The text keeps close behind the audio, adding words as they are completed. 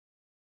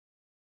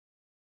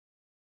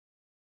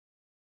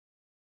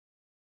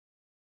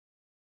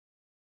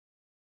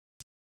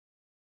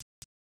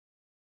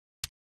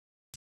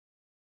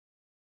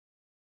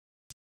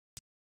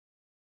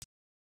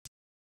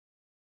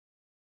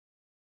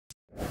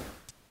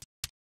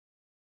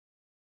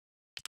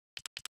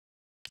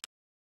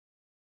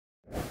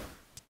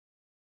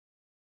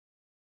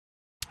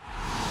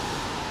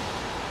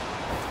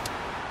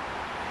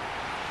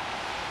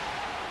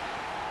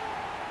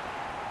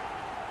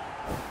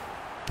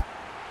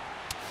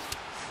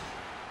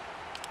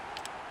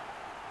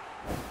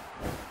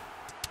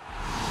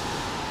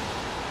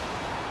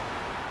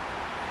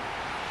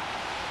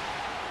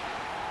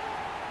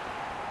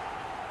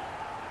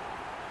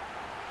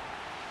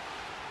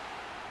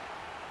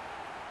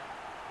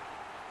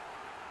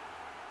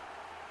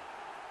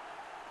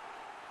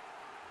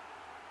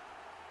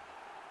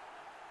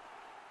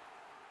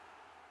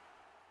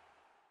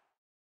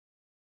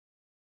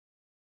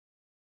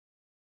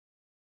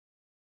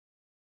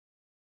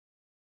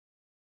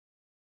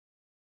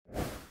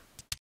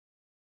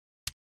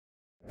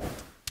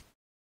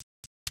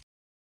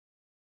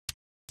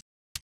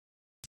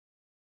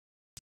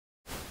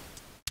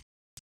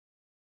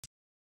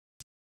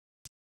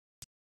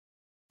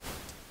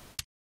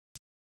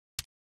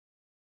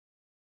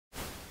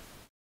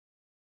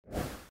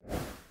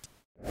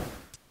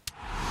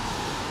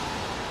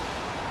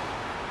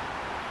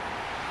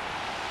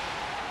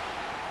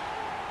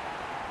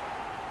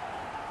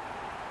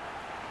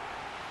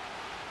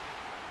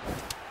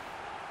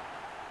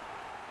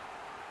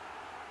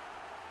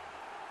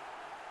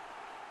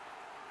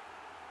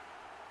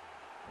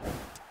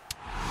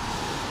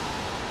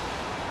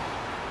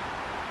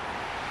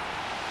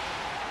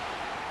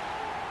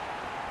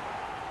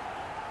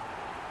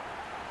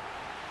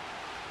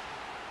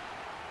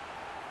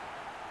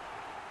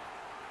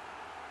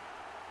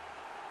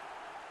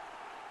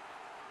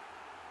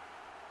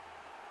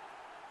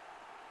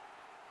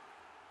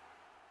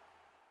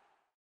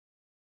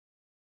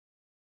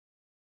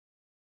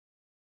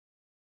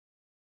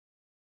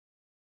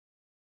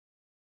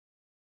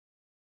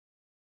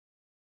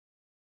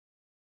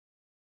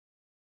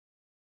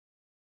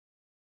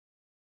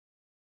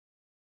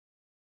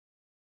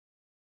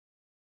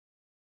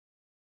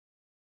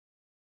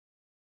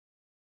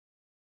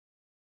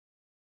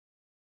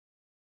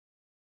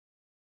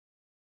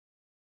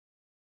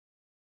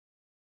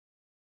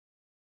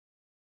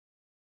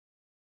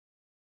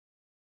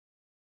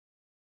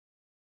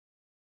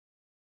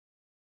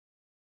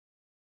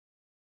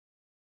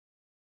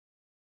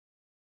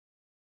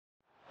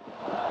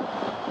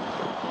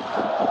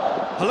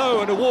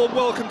Hello and a warm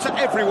welcome to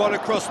everyone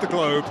across the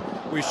globe.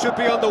 We should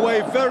be on the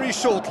way very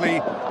shortly.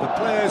 The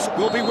players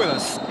will be with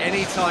us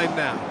any time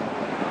now.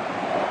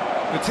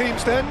 The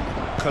teams then,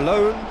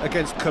 Cologne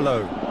against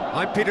Cologne.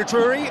 I'm Peter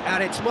Drury,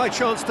 and it's my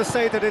chance to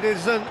say that it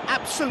is an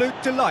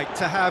absolute delight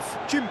to have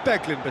Jim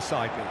Beglin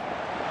beside me.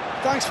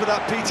 Thanks for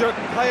that, Peter.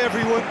 Hi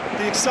everyone.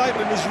 The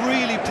excitement has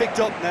really picked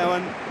up now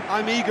and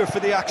I'm eager for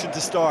the action to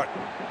start.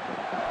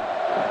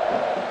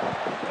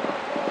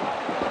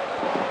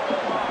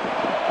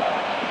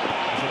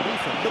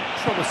 Looked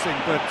promising,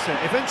 but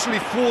eventually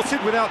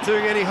thwarted without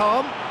doing any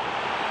harm.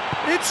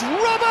 It's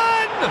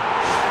Robben!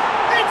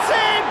 It's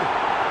in!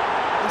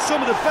 And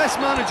some of the best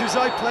managers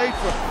I played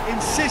for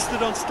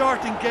insisted on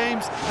starting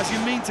games as you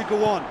mean to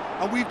go on.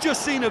 And we've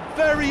just seen a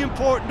very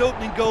important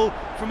opening goal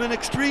from an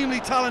extremely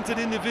talented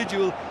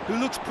individual who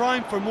looks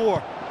primed for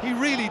more. He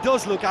really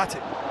does look at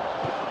it.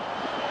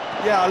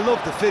 Yeah, I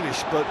love the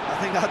finish, but I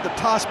think had the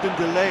pass been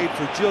delayed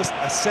for just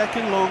a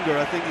second longer,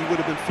 I think he would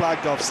have been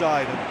flagged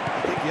offside. And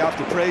I think you have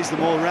to praise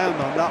them all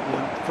round on that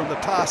one, from the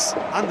pass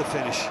and the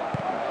finish.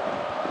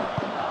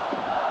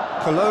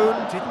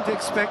 Cologne didn't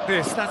expect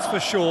this, that's for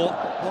sure.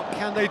 What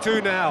can they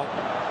do now?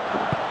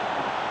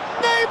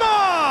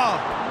 Neymar!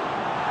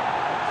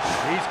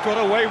 He's got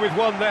away with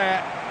one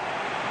there.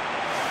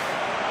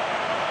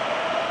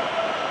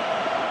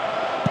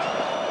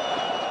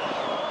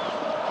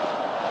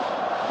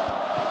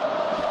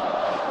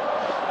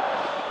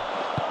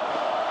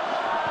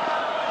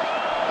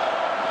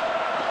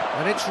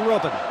 And it's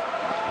Robben.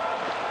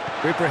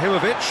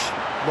 Ibrahimovic,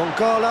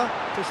 Mangala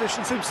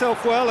positions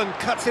himself well and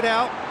cuts it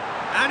out.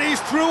 And he's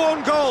through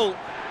on goal.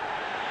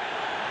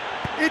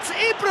 It's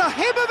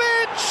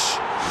Ibrahimovic!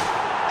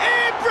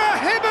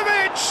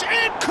 Ibrahimovic!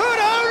 It could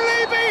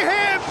only be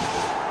him!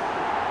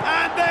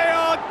 And they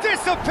are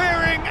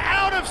disappearing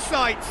out of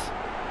sight.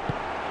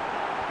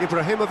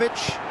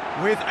 Ibrahimovic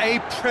with a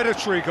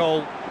predatory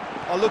goal.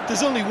 Oh look,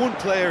 there's only one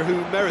player who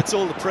merits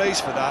all the praise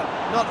for that.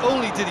 Not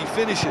only did he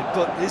finish it,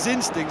 but his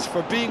instincts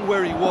for being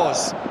where he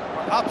was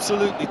are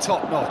absolutely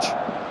top-notch.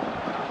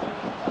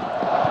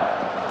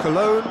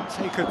 Cologne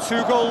take a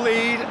two-goal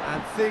lead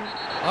and think,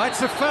 oh,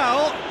 it's a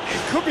foul,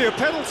 it could be a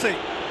penalty.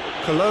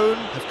 Cologne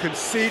have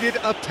conceded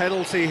a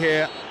penalty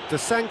here. De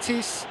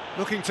Sanctis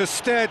looking to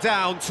stare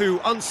down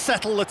to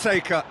unsettle the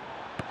taker.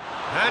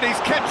 And he's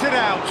kept it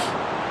out.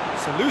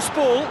 It's a loose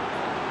ball.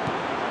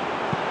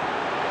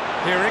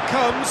 Here it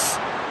comes.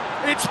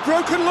 It's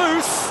broken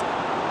loose.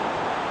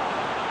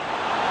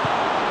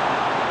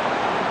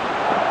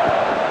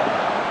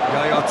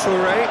 Yaya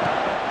Toure.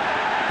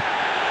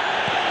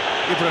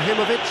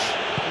 Ibrahimovic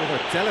with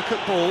a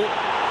delicate ball.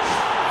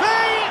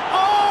 They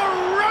are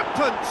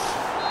rampant!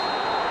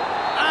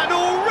 And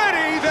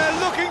already they're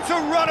looking to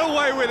run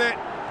away with it.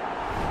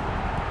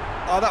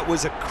 Oh, that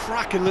was a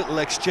cracking little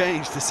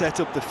exchange to set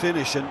up the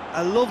finish, and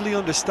a lovely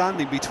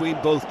understanding between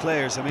both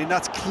players. I mean,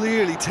 that's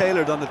clearly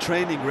tailored on the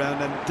training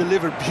ground and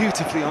delivered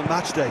beautifully on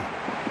match day.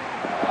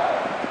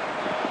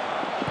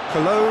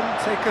 Cologne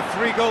take a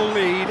three-goal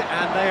lead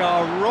and they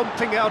are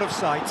romping out of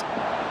sight.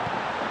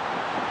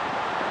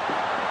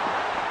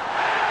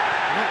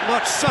 Not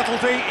much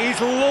subtlety, he's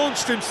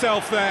launched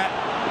himself there.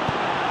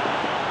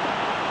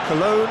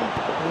 Cologne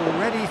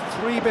already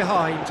three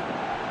behind.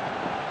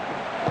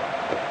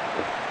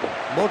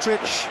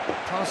 Modric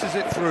passes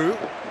it through.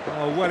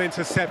 Oh, well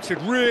intercepted,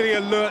 really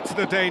alert to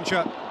the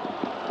danger.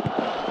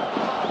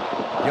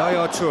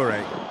 Yaya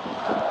Toure.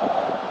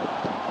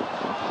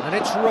 And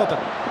it's Robben.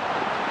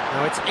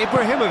 Now it's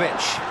Ibrahimovic.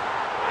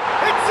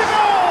 It's a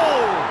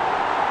goal!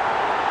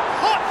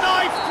 Hot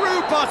knife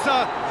through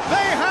butter.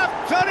 They have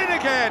done it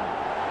again.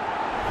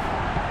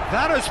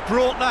 That has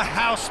brought the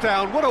house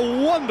down. What a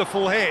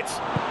wonderful hit.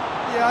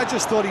 Yeah, I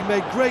just thought he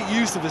made great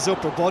use of his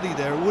upper body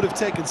there. It would have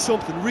taken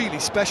something really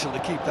special to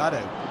keep that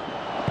out.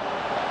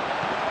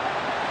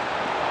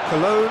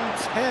 Cologne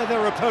tear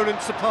their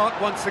opponents apart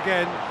once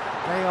again.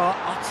 They are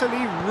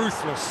utterly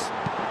ruthless.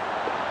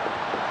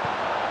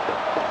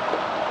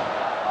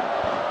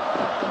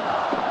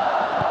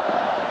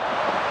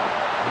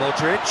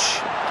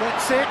 Modric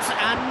gets it,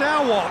 and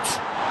now what?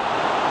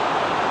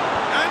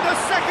 And a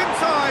second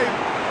time!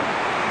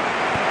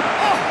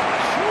 Oh,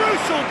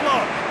 crucial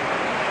block!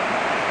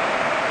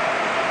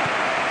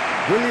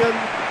 Willian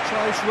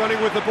tries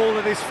running with the ball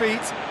at his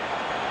feet.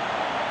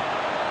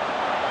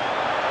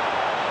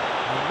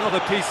 Another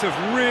piece of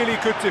really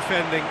good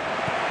defending.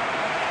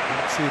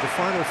 To the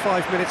final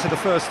 5 minutes of the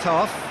first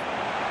half.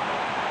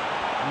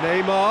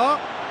 Neymar.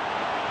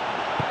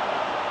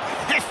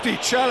 Hefty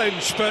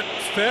challenge, but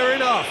fair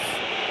enough.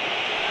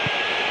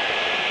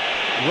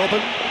 Robben,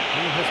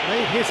 who has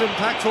made his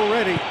impact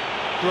already.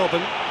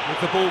 Robben with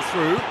the ball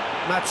through.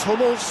 Mats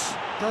Hummels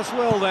does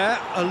well there,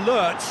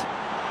 alert.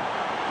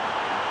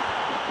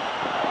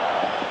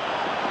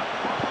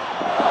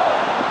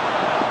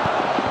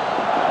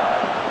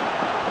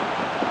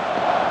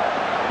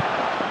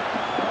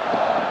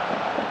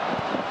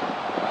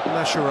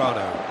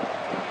 Mascherano.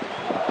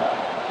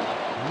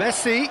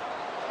 Messi.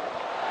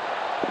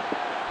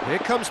 Here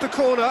comes the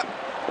corner.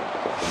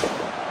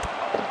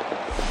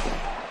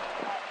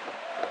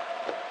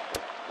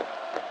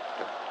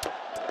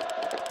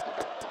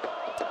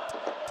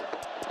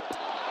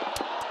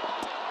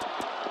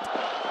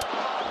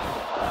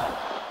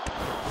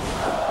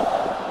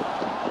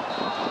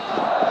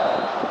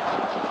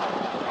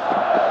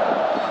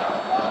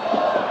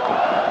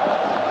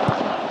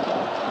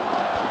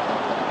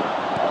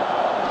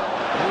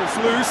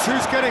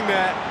 Who's getting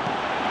there?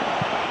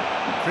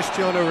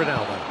 Cristiano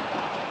Ronaldo.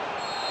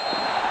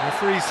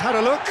 Referee's had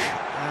a look,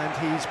 and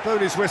he's blown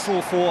his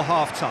whistle for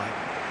half-time.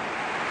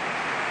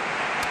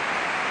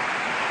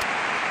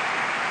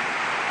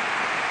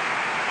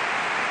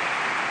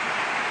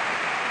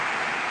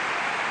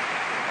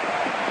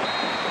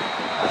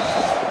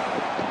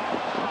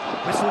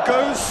 Whistle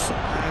goes,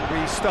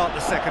 and we start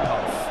the second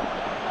half.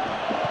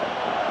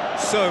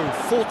 So,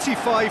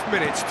 45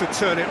 minutes to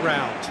turn it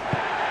round.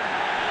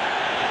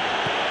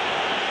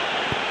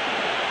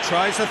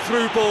 Tries a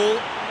through ball.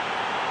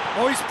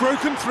 Oh, he's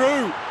broken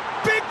through.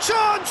 Big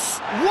chance!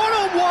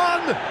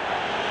 One-on-one!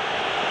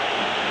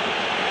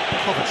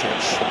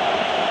 Kovacic.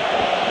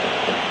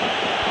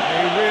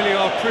 They really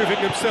are proving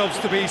themselves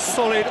to be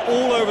solid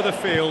all over the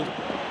field.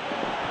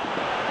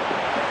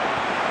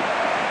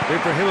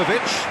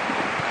 Ibrahimovic.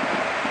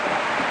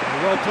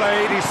 Well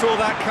played, he saw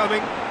that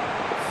coming.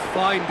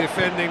 Fine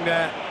defending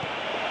there.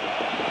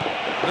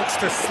 Looks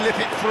to slip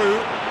it through.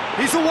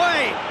 He's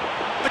away!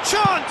 A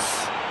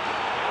chance!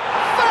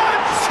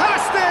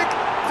 Fantastic!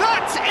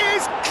 That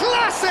is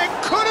classic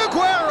Kun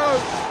Aguero!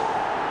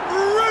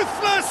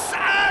 Ruthless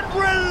and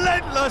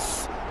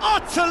relentless,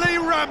 utterly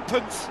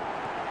rampant.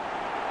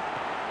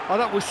 Oh,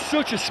 that was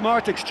such a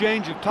smart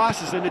exchange of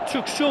passes, and it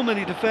took so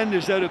many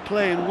defenders out of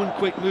play in one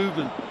quick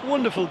movement.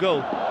 Wonderful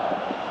goal.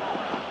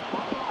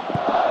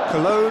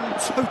 Cologne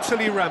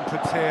totally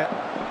rampant here.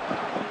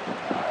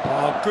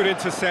 Oh, good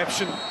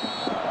interception.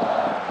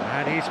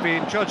 And he's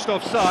been judged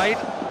offside.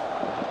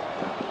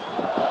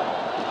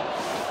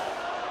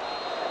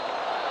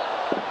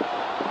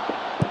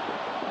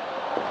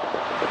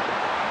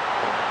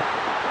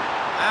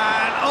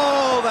 And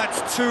oh,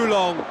 that's too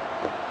long.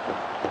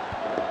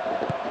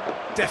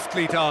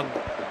 Deftly done.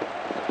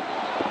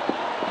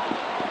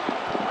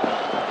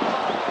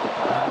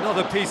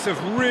 Another piece of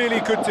really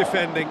good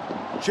defending.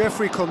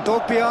 Jeffrey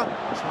Kondogbia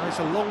tries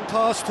a long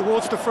pass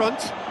towards the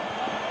front.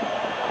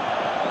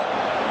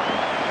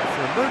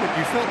 For a moment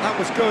you felt that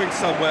was going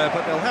somewhere,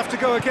 but they'll have to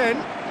go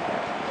again.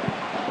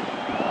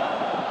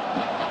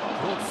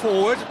 Brought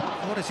forward.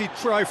 What does he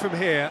try from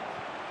here?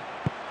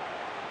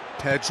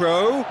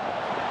 Pedro.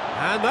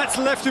 And that's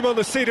left him on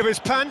the seat of his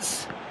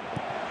pants.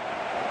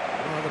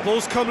 Well, the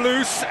ball's come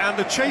loose and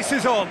the chase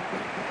is on.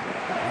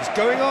 He's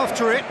going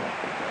after it.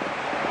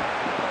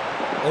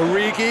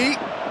 Origi.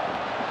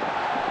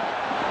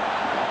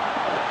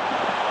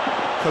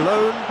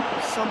 Cologne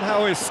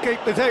somehow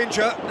escaped the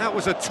danger. That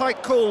was a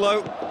tight call,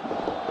 though.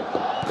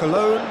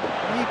 Cologne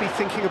may be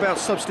thinking about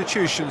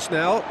substitutions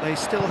now. They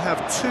still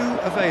have two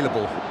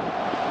available.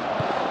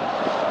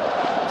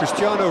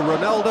 Cristiano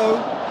Ronaldo, a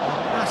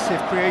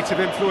massive creative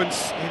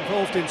influence,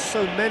 involved in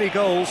so many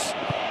goals.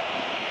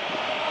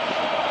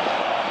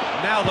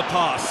 Now the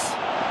pass.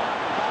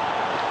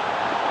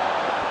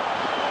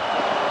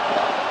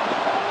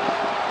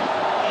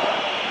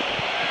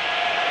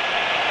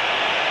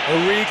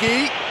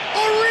 Origi.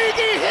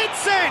 Origi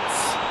hits it!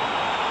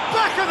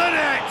 Back of the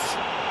net!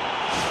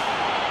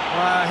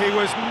 He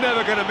was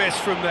never going to miss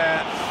from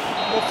there.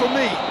 Well, for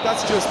me,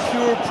 that's just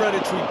pure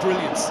predatory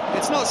brilliance.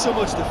 It's not so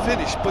much the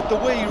finish, but the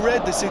way he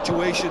read the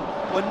situation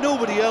when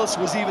nobody else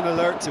was even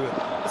alert to it.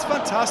 It's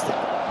fantastic.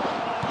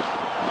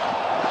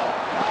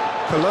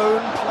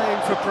 Cologne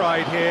playing for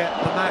pride here.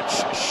 The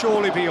match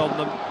surely beyond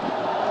them.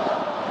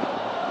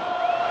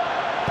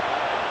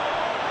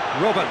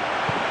 Robben.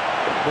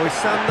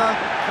 Moisander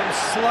comes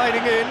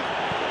sliding in.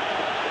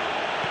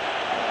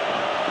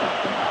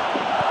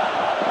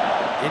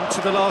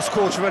 Into the last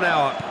quarter of an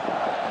hour.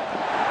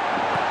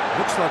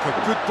 Looks like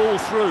a good ball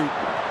through.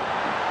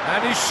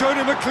 And he's shown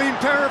him a clean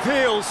pair of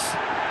heels.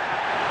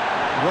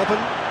 Robben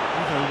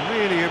with a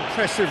really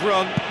impressive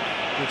run,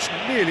 which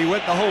nearly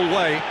went the whole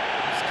way.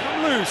 It's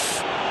come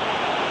loose.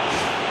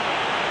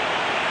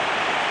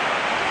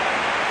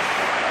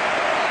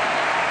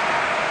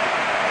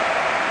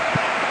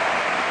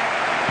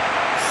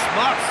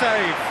 Smart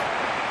save.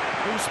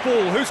 Who's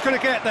ball? Who's going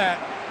to get that?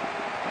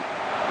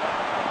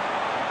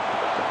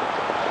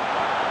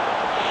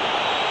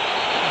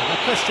 No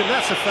question,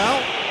 that's a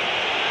foul.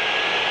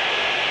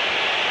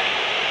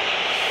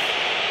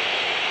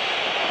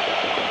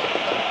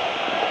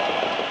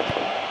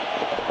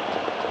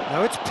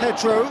 Now it's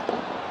Pedro.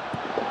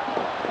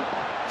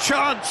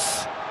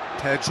 Chance!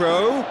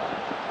 Pedro.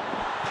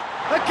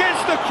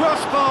 Against the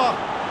crossbar.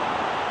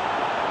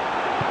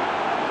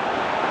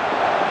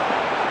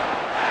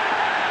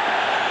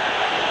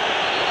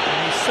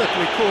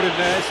 Certainly caught him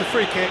there. It's a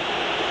free kick.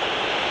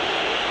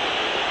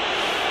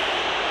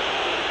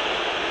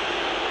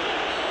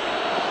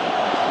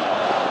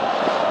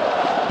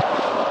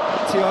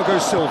 Thiago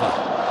Silva.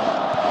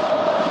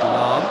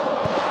 Lam.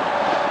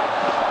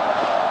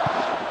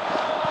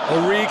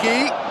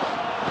 Origi.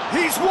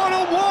 He's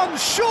one-on-one,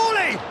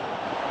 surely!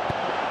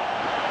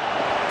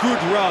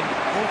 Good run,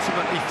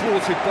 ultimately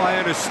thwarted by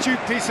an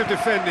astute piece of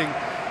defending.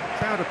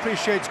 Crowd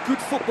appreciates good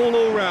football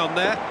all round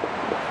there.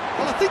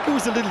 Well, I think it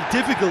was a little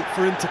difficult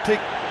for him to pick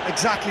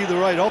exactly the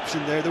right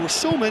option there. There were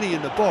so many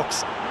in the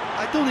box.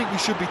 I don't think we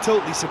should be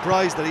totally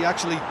surprised that he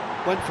actually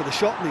went for the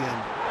shot in the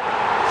end.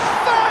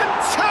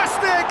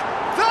 Fantastic!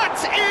 That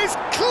is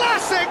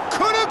classic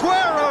Kun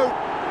Aguero!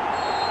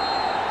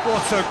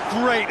 What a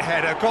great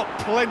header, got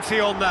plenty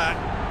on that.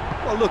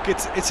 Well, look,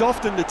 it's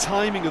often the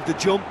timing of the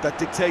jump that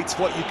dictates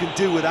what you can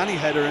do with any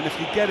header, and if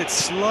you get it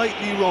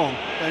slightly wrong,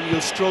 then you'll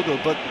struggle,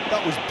 but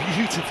that was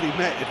beautifully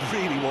met, it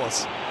really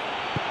was.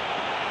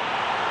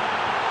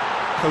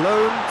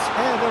 Cologne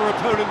tear their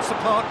opponents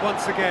apart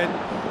once again.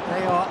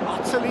 They are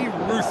utterly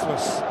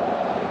ruthless.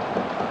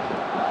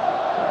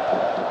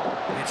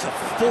 It's a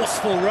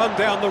forceful run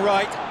down the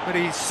right, but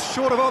he's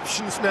short of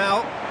options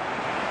now.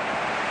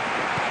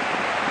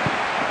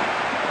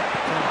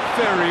 Done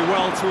very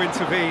well to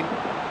intervene.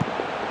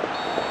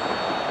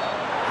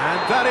 And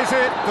that is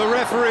it, the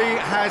referee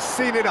has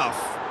seen enough.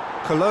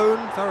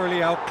 Cologne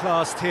thoroughly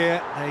outclassed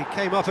here. They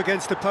came up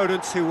against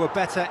opponents who were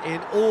better in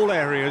all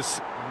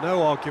areas,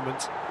 no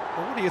argument.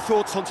 Well, what are your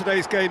thoughts on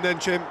today's game then,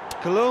 Jim?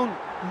 Cologne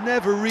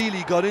never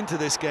really got into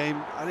this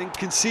game. I think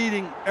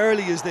conceding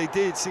early as they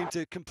did seemed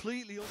to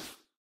completely...